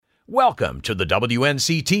Welcome to the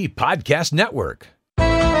WNCT Podcast Network.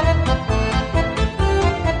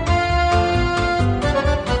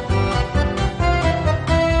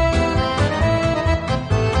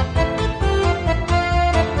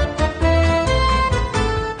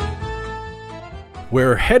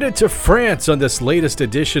 We're headed to France on this latest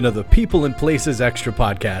edition of the People and Places Extra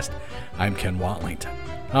podcast. I'm Ken Watlington.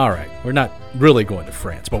 All right, we're not really going to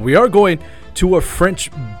France, but we are going to a French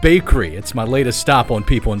bakery. It's my latest stop on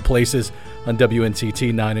People and Places on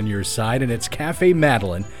WNCT 9 on your side, and it's Café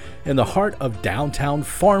Madeleine in the heart of downtown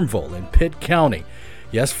Farmville in Pitt County.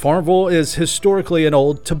 Yes, Farmville is historically an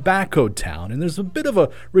old tobacco town, and there's a bit of a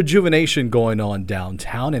rejuvenation going on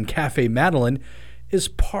downtown, and Café Madeleine is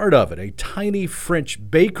part of it, a tiny French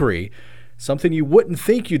bakery, something you wouldn't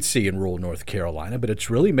think you'd see in rural North Carolina, but it's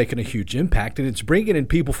really making a huge impact, and it's bringing in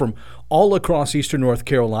people from all across eastern North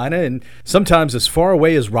Carolina and sometimes as far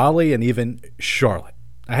away as Raleigh and even Charlotte.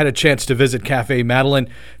 I had a chance to visit Café Madeleine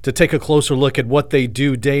to take a closer look at what they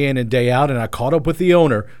do day in and day out, and I caught up with the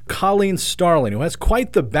owner, Coleen Starling, who has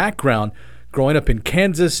quite the background growing up in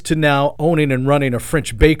Kansas to now owning and running a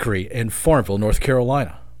French bakery in Farmville, North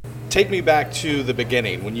Carolina. Take me back to the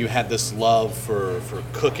beginning when you had this love for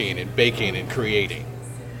cooking and baking and creating.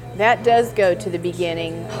 That does go to the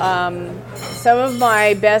beginning. Some of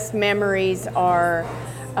my best memories are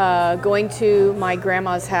going to my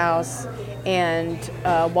grandma's house and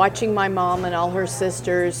watching my mom and all her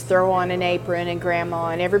sisters throw on an apron and grandma,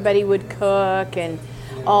 and everybody would cook and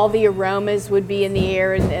all the aromas would be in the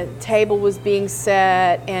air and the table was being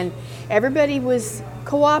set and everybody was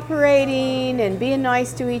cooperating and being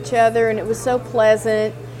nice to each other, and it was so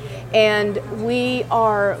pleasant. And we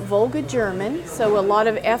are Volga German, so a lot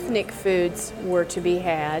of ethnic foods were to be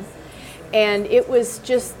had, and it was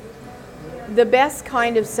just the best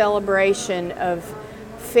kind of celebration of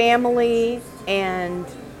family and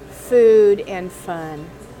food and fun.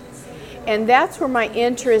 And that's where my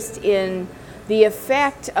interest in the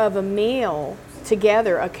effect of a meal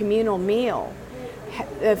together, a communal meal,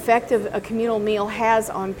 the effect of a communal meal has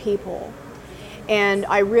on people. And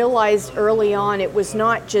I realized early on it was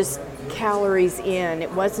not just calories in, it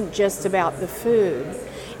wasn't just about the food,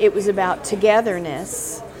 it was about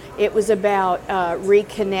togetherness, it was about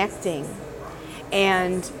reconnecting,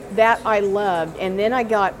 and that I loved. And then I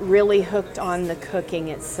got really hooked on the cooking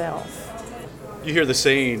itself. You hear the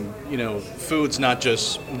saying, food's not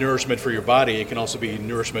just nourishment for your body, it can also be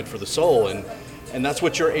nourishment for the soul, and that's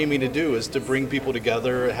what you're aiming to do, is to bring people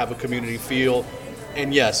together, have a community feel,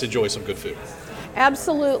 and yes, enjoy some good food.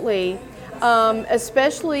 Absolutely.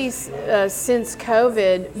 Especially since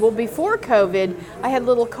COVID. Well, before COVID, I had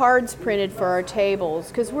little cards printed for our tables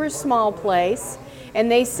because we're a small place,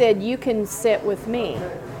 and they said, you can sit with me.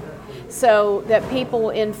 So that people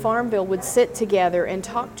in Farmville would sit together and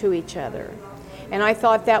talk to each other. And I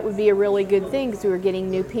thought that would be a really good thing because we were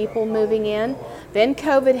getting new people moving in. Then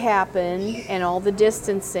COVID happened and all the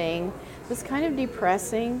distancing. It was kind of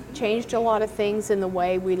depressing, changed a lot of things in the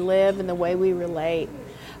way we live and the way we relate.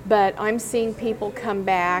 But I'm seeing people come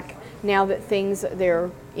back now that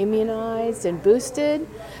they're immunized and boosted.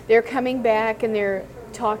 They're coming back and they're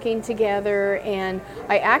talking together. And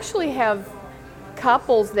I actually have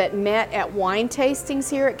couples that met at wine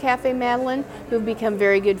tastings here at Café Madeleine who've become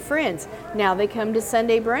very good friends. Now they come to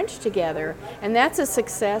Sunday brunch together, and that's a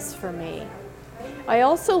success for me. I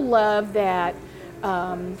also love that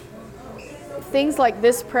things like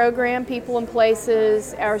this program, People and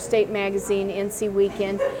Places, Our State Magazine, NC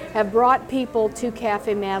Weekend, have brought people to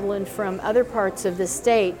Café Madeleine from other parts of the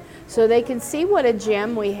state so they can see what a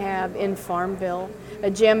gem we have in Farmville,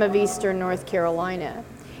 a gem of eastern North Carolina.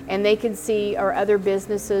 And they can see our other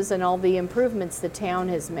businesses and all the improvements the town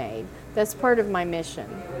has made. That's part of my mission.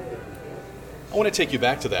 I want to take you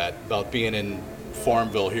back to that, about being in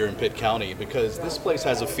Farmville here in Pitt County, because this place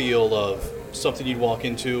has a feel of something you'd walk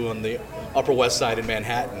into on the Upper West Side in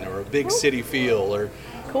Manhattan, or a big city feel. Or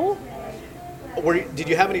cool. Did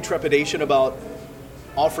you have any trepidation about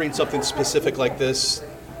offering something specific like this,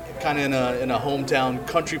 kind of in a hometown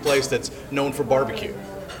country place that's known for barbecue?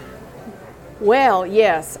 Well,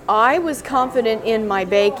 yes, I was confident in my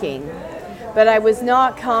baking, but I was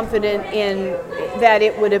not confident in that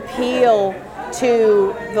it would appeal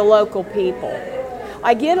to the local people.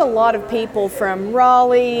 I get a lot of people from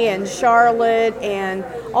Raleigh and Charlotte and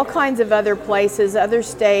all kinds of other places, other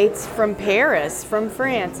states, from Paris, from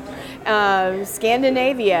France,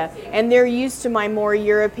 Scandinavia, and they're used to my more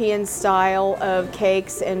European style of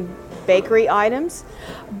cakes and bakery items.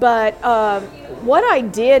 But what I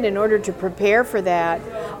did in order to prepare for that,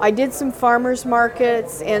 I did some farmers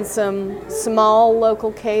markets and some small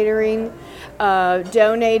local catering.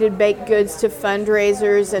 donated baked goods to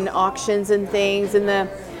fundraisers and auctions and things, and the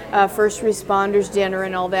first responders dinner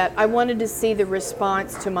and all that. I wanted to see the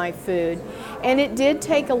response to my food. And it did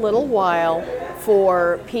take a little while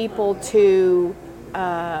for people to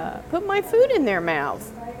put my food in their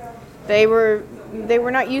mouth. They were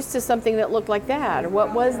not used to something that looked like that. Or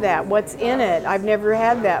what was that? What's in it? I've never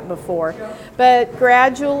had that before. But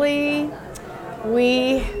gradually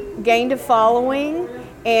we gained a following,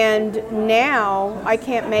 and now I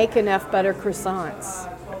can't make enough butter croissants.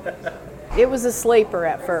 It was a sleeper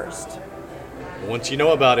at first. Once you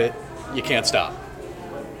know about it, you can't stop.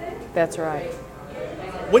 That's right.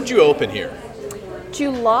 When did you open here?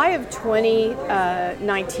 July of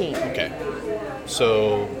 2019. Okay.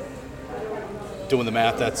 So, doing the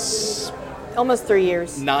math, that's Almost 3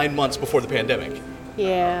 years. 9 months before the pandemic.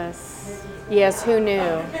 Yes. Yes, who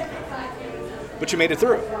knew? But you made it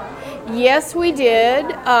through. Yes, we did.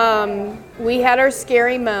 We had our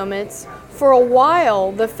scary moments. For a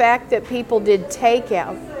while, the fact that people did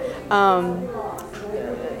takeout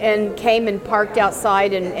and came and parked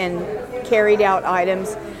outside and carried out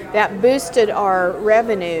items, that boosted our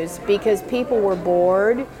revenues because people were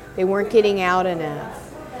bored. They weren't getting out enough.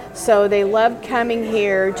 So they loved coming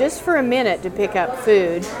here just for a minute to pick up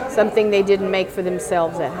food, something they didn't make for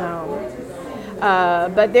themselves at home.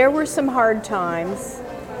 But there were some hard times,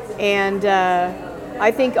 and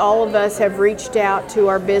I think all of us have reached out to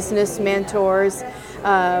our business mentors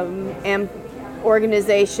and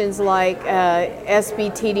organizations like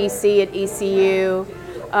SBTDC at ECU.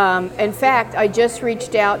 In fact, I just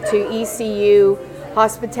reached out to ECU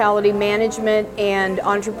Hospitality Management and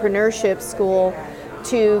Entrepreneurship School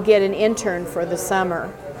to get an intern for the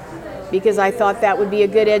summer, because I thought that would be a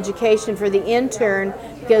good education for the intern,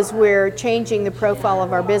 because we're changing the profile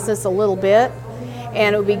of our business a little bit,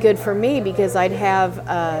 and it would be good for me because I'd have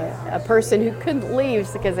a person who couldn't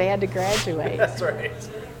leave because they had to graduate. That's right.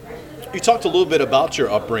 You talked a little bit about your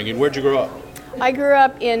upbringing. Where'd you grow up? I grew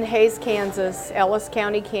up in Hays, Kansas, Ellis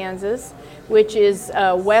County, Kansas, which is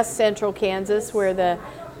west central Kansas, where the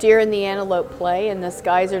deer and the antelope play and the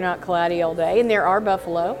skies are not cloudy all day, and there are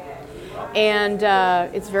buffalo. And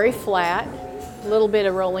it's very flat, a little bit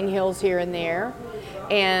of rolling hills here and there.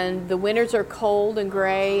 And the winters are cold and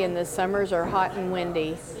gray, and the summers are hot and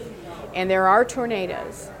windy. And there are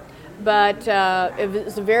tornadoes. But it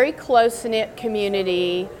was a very close-knit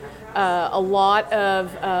community, a lot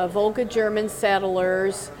of Volga German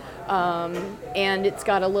settlers, and it's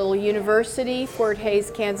got a little university, Fort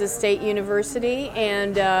Hays, Kansas State University,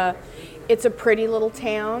 and it's a pretty little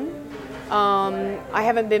town. I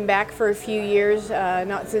haven't been back for a few years,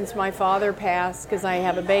 not since my father passed, because I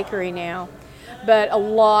have a bakery now. But a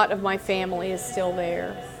lot of my family is still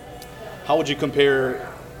there. How would you compare,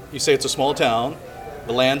 you say it's a small town,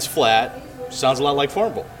 the land's flat, sounds a lot like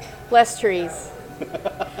Farmville. Less trees.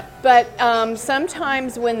 But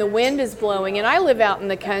sometimes when the wind is blowing, and I live out in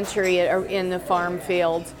the country in the farm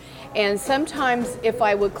fields, and sometimes if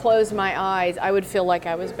I would close my eyes, I would feel like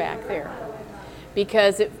I was back there.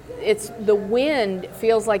 Because it's the wind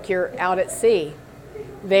feels like you're out at sea,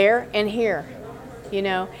 there and here. You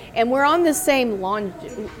know, and we're on the same longitude,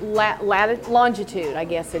 I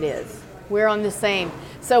guess it is. We're on the same.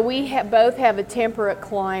 So we both have a temperate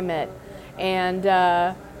climate, and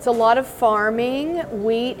it's a lot of farming,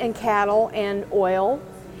 wheat and cattle and oil,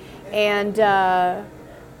 and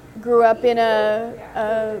grew up in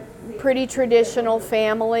a pretty traditional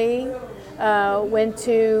family, went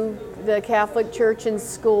to the Catholic church and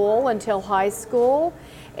school until high school,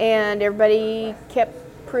 and everybody kept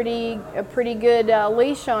a pretty good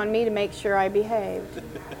leash on me to make sure I behaved.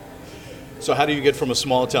 So how do you get from a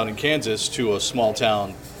small town in Kansas to a small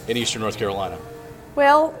town in eastern North Carolina?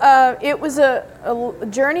 Well, it was a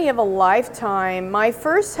journey of a lifetime. My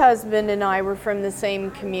first husband and I were from the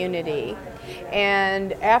same community.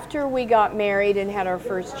 And after we got married and had our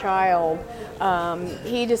first child,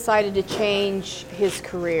 he decided to change his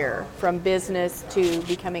career from business to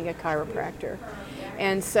becoming a chiropractor.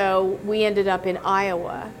 And so we ended up in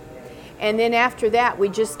Iowa. And then after that, we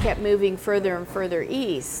just kept moving further and further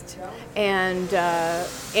east, and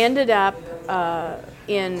ended up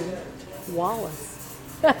in Wallace.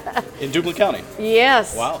 In Duplin County?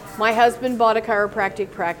 Yes. Wow. My husband bought a chiropractic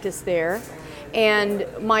practice there, and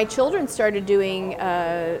my children started doing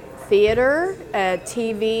theater,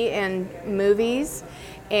 TV, and movies.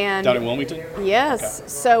 And down in Wilmington? Yes. Okay.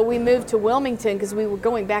 So we moved to Wilmington because we were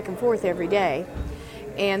going back and forth every day.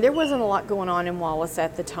 And there wasn't a lot going on in Wallace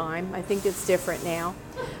at the time. I think it's different now.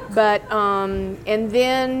 But, and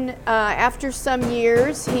then after some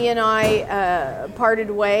years, he and I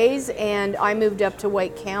parted ways, and I moved up to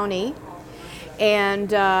Wake County.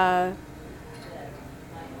 And I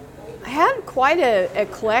had quite an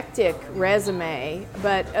eclectic resume,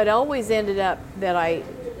 but it always ended up that I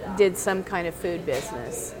did some kind of food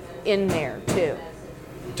business in there too.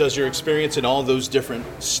 Does your experience in all those different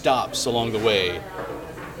stops along the way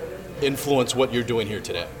influence what you're doing here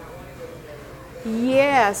today?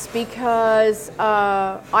 Yes, because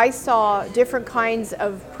I saw different kinds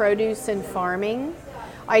of produce and farming.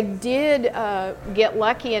 I did get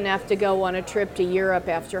lucky enough to go on a trip to Europe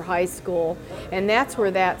after high school, and that's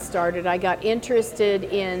where that started. I got interested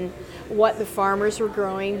in what the farmers were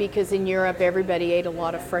growing, because in Europe everybody ate a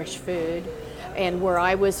lot of fresh food. And where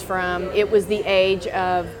I was from, it was the age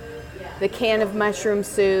of the can of mushroom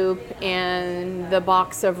soup and the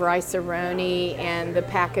box of rice-a-roni and the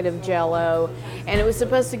packet of Jell-O, and it was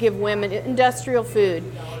supposed to give women industrial food,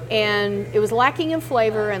 and it was lacking in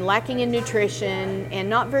flavor and lacking in nutrition and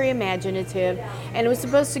not very imaginative, and it was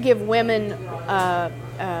supposed to give women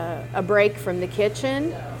a break from the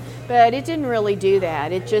kitchen, but it didn't really do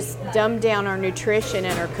that. It just dumbed down our nutrition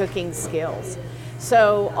and our cooking skills.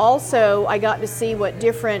 So also I got to see what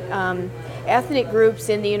different ethnic groups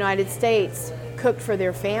in the United States cooked for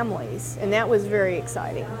their families, and that was very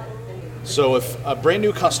exciting. So if a brand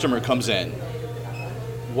new customer comes in,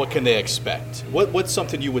 what can they expect? What's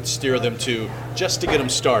something you would steer them to just to get them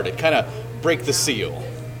started, kind of break the seal?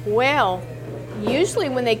 Well, usually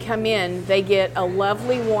when they come in, they get a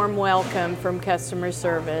lovely warm welcome from customer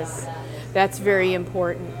service. That's very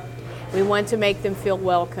important. We want to make them feel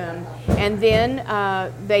welcome. And then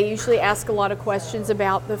they usually ask a lot of questions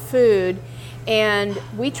about the food, and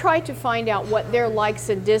we try to find out what their likes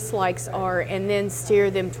and dislikes are and then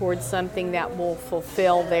steer them towards something that will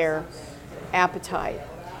fulfill their appetite.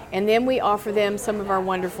 And then we offer them some of our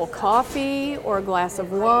wonderful coffee or a glass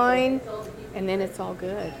of wine, and then it's all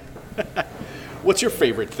good. What's your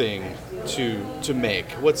favorite thing to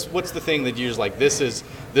make? What's the thing that you're just like, this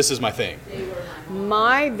is my thing?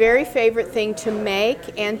 My very favorite thing to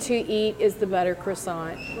make and to eat is the butter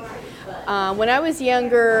croissant. When I was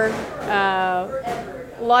younger,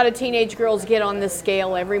 a lot of teenage girls get on the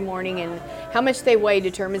scale every morning, and how much they weigh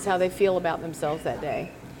determines how they feel about themselves that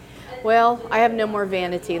day. Well, I have no more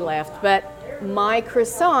vanity left, but my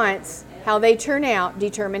croissants, how they turn out,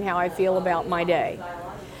 determine how I feel about my day.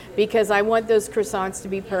 Because I want those croissants to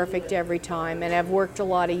be perfect every time, and I've worked a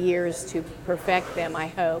lot of years to perfect them, I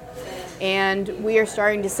hope. And we are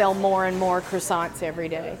starting to sell more and more croissants every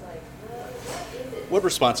day. What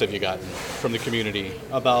response have you gotten from the community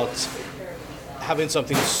about having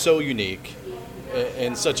something so unique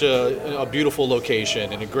in such a beautiful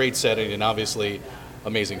location, in a great setting, and obviously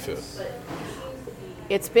amazing food?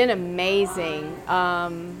 It's been amazing.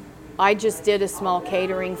 I just did a small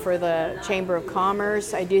catering for the Chamber of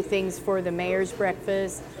Commerce. I do things for the mayor's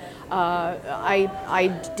breakfast. I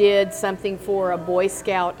did something for a Boy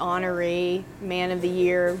Scout honoree, Man of the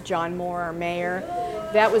Year, John Moore, our mayor.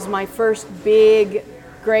 That was my first big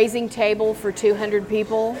grazing table for 200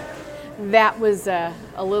 people. That was a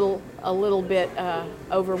little bit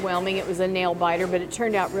overwhelming. It was a nail biter, but it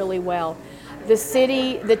turned out really well. The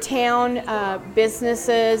city, the town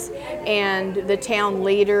businesses and the town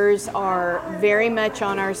leaders are very much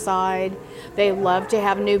on our side. They love to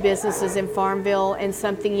have new businesses in Farmville and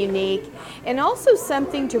something unique, and also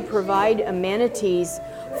something to provide amenities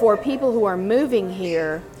for people who are moving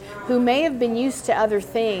here who may have been used to other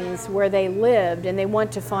things where they lived, and they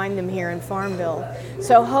want to find them here in Farmville.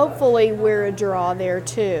 So hopefully we're a draw there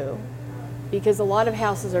too, because a lot of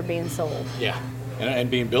houses are being sold. Yeah.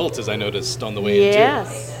 And being built, as I noticed on the way in, too.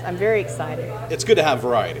 Yes, I'm very excited. It's good to have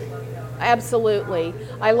variety. Absolutely.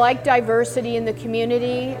 I like diversity in the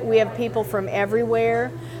community. We have people from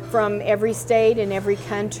everywhere, from every state and every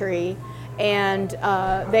country, and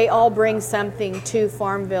they all bring something to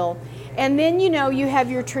Farmville. And then, you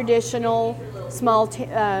have your traditional small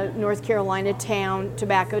North Carolina town,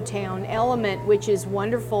 tobacco town element, which is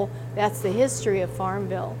wonderful. That's the history of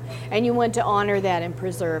Farmville. And you want to honor that and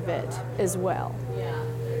preserve it as well.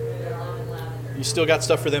 You still got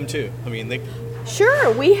stuff for them too. I mean,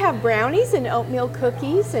 Sure, we have brownies and oatmeal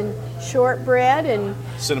cookies and shortbread and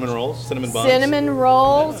cinnamon rolls, cinnamon buns. Cinnamon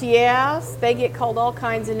rolls, yes. They get called all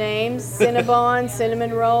kinds of names. Cinnabon,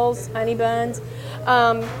 cinnamon rolls, honey buns.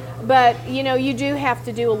 But, you do have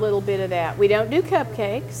to do a little bit of that. We don't do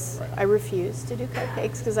cupcakes. Right. I refuse to do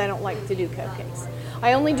cupcakes because I don't like to do cupcakes.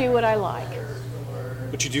 I only do what I like.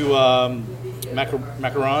 But you do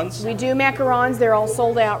macarons? We do macarons. They're all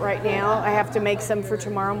sold out right now. I have to make some for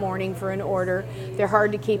tomorrow morning for an order. They're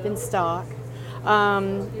hard to keep in stock.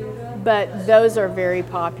 But those are very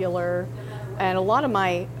popular. And a lot of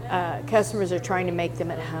my customers are trying to make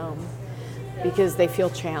them at home. because they feel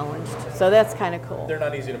challenged. So that's kind of cool. They're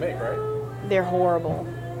not easy to make, right? They're horrible.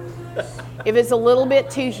 If it's a little bit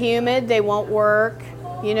too humid, they won't work,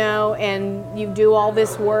 and you do all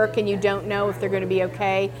this work and you don't know if they're going to be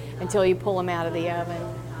okay until you pull them out of the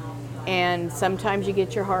oven. And sometimes you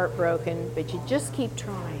get your heart broken, but you just keep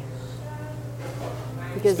trying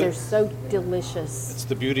because they're so delicious. It's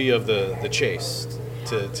the beauty of the chase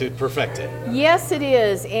to perfect it. Yes, it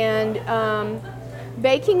is. And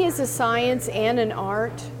baking is a science and an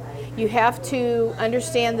art. You have to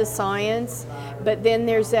understand the science, but then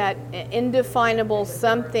there's that indefinable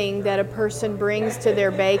something that a person brings to their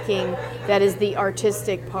baking that is the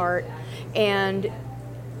artistic part. And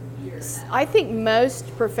I think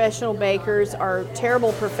most professional bakers are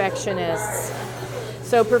terrible perfectionists.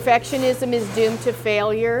 So perfectionism is doomed to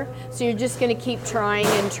failure. So you're just going to keep trying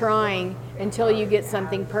and trying until you get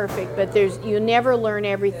something perfect. But you never learn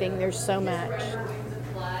everything. There's so much.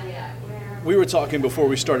 We were talking before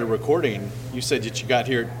we started recording. You said that you got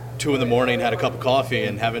here at 2 a.m, had a cup of coffee,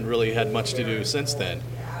 and haven't really had much to do since then.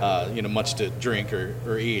 Much to drink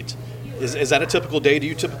or eat. Is that a typical day? Do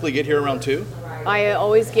you typically get here around 2? I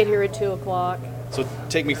always get here at 2 o'clock. So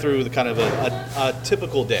take me through the kind of a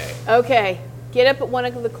typical day. Okay. Get up at 1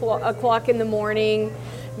 o'clock in the morning.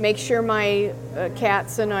 Make sure my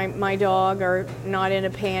cats and my dog are not in a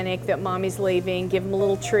panic that mommy's leaving. Give them a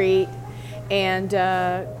little treat. And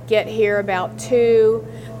get here about 2.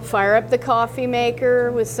 Fire up the coffee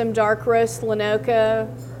maker with some dark roast Lenoka,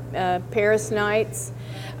 Paris Nights.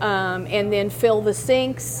 And then fill the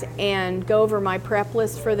sinks and go over my prep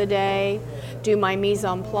list for the day, do my mise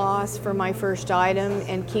en place for my first item,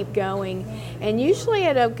 and keep going. And usually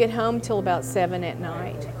I don't get home till about 7 at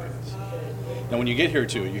night. Now, when you get here,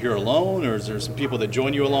 too, are you here alone, or is there some people that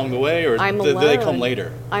join you along the way, or I'm do alone. they come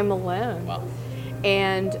later? I'm alone. Wow.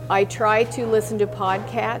 And I try to listen to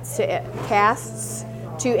podcasts, casts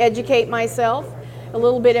to educate myself a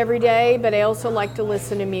little bit every day, but I also like to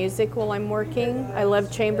listen to music while I'm working. I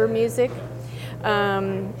love chamber music.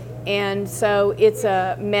 And so it's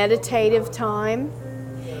a meditative time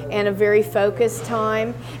and a very focused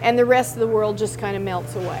time, and the rest of the world just kind of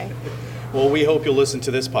melts away. Well, we hope you'll listen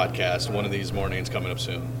to this podcast one of these mornings coming up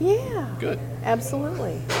soon. Yeah. Good.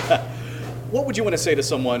 Absolutely. What would you want to say to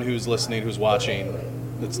someone who's listening, who's watching,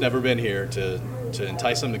 that's never been here, to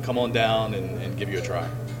entice them to come on down and give you a try?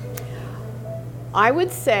 I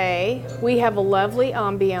would say we have a lovely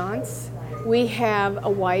ambiance. We have a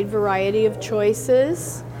wide variety of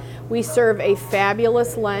choices. We serve a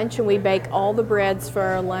fabulous lunch, and we bake all the breads for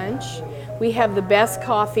our lunch. We have the best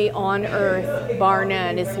coffee on earth, bar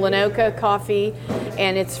none. It's Lenoka coffee,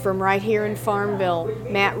 and it's from right here in Farmville.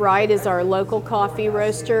 Matt Wright is our local coffee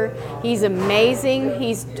roaster. He's amazing.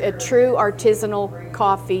 He's a true artisanal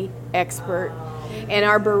coffee expert. And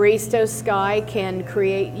our barista, Sky, can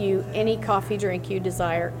create you any coffee drink you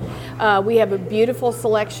desire. We have a beautiful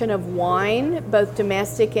selection of wine, both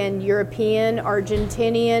domestic and European,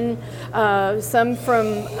 Argentinian, some from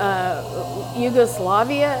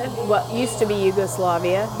Yugoslavia, what used to be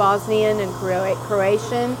Yugoslavia, Bosnian and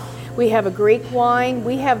Croatian. We have a Greek wine.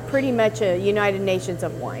 We have pretty much a United Nations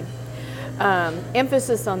of wine.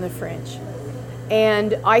 Emphasis on the French.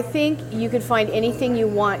 And I think you could find anything you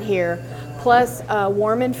want here. Plus a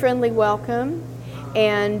warm and friendly welcome,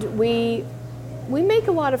 and we make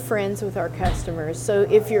a lot of friends with our customers. So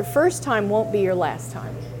if your first time won't be your last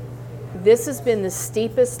time. This has been the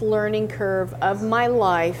steepest learning curve of my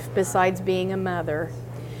life besides being a mother.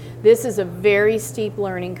 This is a very steep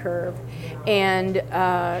learning curve, and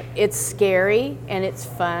it's scary and it's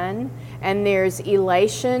fun, and there's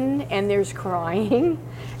elation and there's crying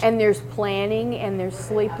and there's planning and there's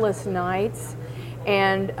sleepless nights.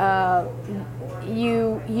 And a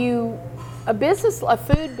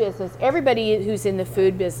food business, everybody who's in the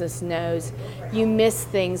food business knows you miss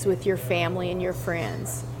things with your family and your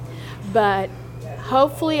friends. But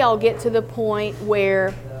hopefully I'll get to the point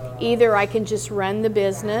where either I can just run the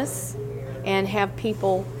business and have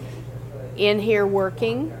people in here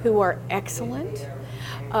working who are excellent,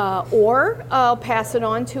 or I'll pass it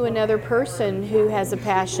on to another person who has a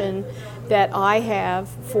passion that I have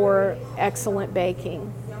for excellent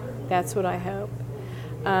baking. That's what I hope.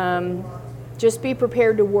 Just be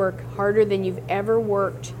prepared to work harder than you've ever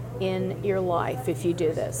worked in your life if you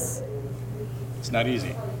do this. It's not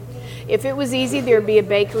easy. If it was easy, there'd be a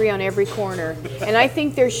bakery on every corner. And I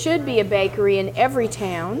think there should be a bakery in every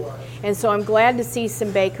town. And so I'm glad to see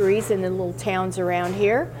some bakeries in the little towns around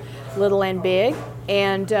here, little and big.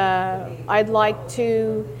 And I'd like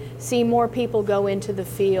to see more people go into the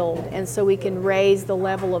field, and so we can raise the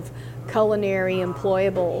level of culinary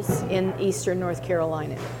employables in eastern North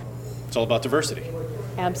Carolina. It's all about diversity.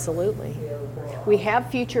 Absolutely. We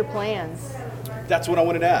have future plans. That's what I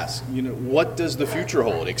wanted to ask. What does the future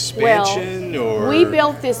hold? Expansion or? We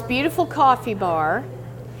built this beautiful coffee bar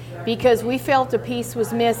because we felt a piece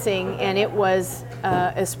was missing, and it was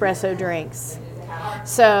espresso drinks.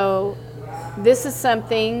 So this is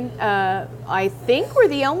something, I think we're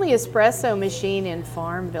the only espresso machine in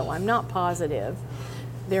Farmville. I'm not positive.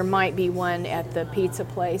 There might be one at the pizza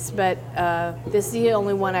place, but this is the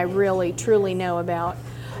only one I really, truly know about.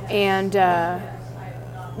 And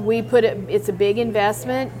it's a big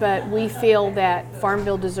investment, but we feel that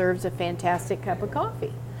Farmville deserves a fantastic cup of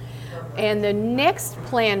coffee. And the next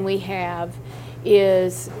plan we have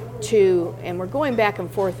is and we're going back and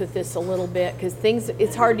forth with this a little bit because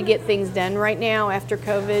it's hard to get things done right now after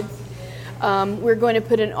COVID. We're going to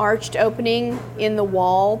put an arched opening in the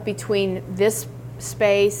wall between this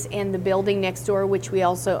space and the building next door, which we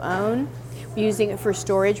also own. We're using it for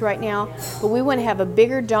storage right now, but we want to have a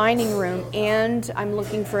bigger dining room, and I'm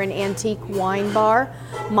looking for an antique wine bar.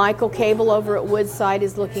 Michael Cable over at Woodside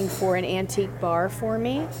is looking for an antique bar for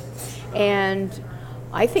me, and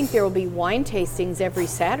I think there will be wine tastings every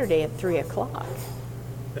Saturday at 3 o'clock.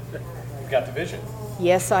 You've got the vision.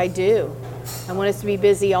 Yes, I do. I want us to be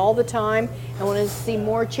busy all the time. I want us to see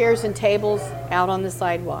more chairs and tables out on the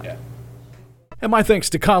sidewalk. Yeah. And my thanks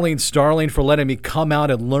to Coleen Starling for letting me come out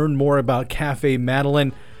and learn more about Café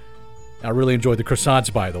Madeleine. I really enjoyed the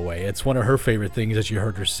croissants, by the way. It's one of her favorite things, as you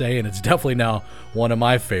heard her say, and it's definitely now one of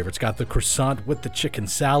my favorites. Got the croissant with the chicken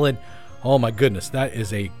salad. Oh my goodness, that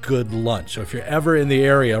is a good lunch. So if you're ever in the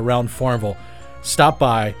area around Farmville, stop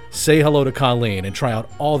by, say hello to Coleen, and try out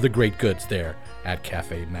all the great goods there at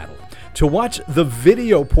Café Madeleine. To watch the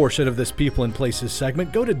video portion of this People and Places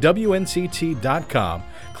segment, go to WNCT.com.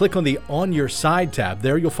 Click on the On Your Side tab.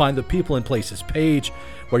 There you'll find the People and Places page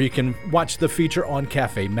where you can watch the feature on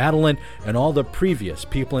Café Madeleine and all the previous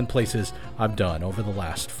People and Places I've done over the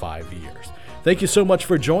last 5 years. Thank you so much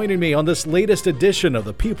for joining me on this latest edition of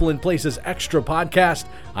the People and Places Extra podcast.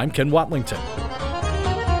 I'm Ken Watlington.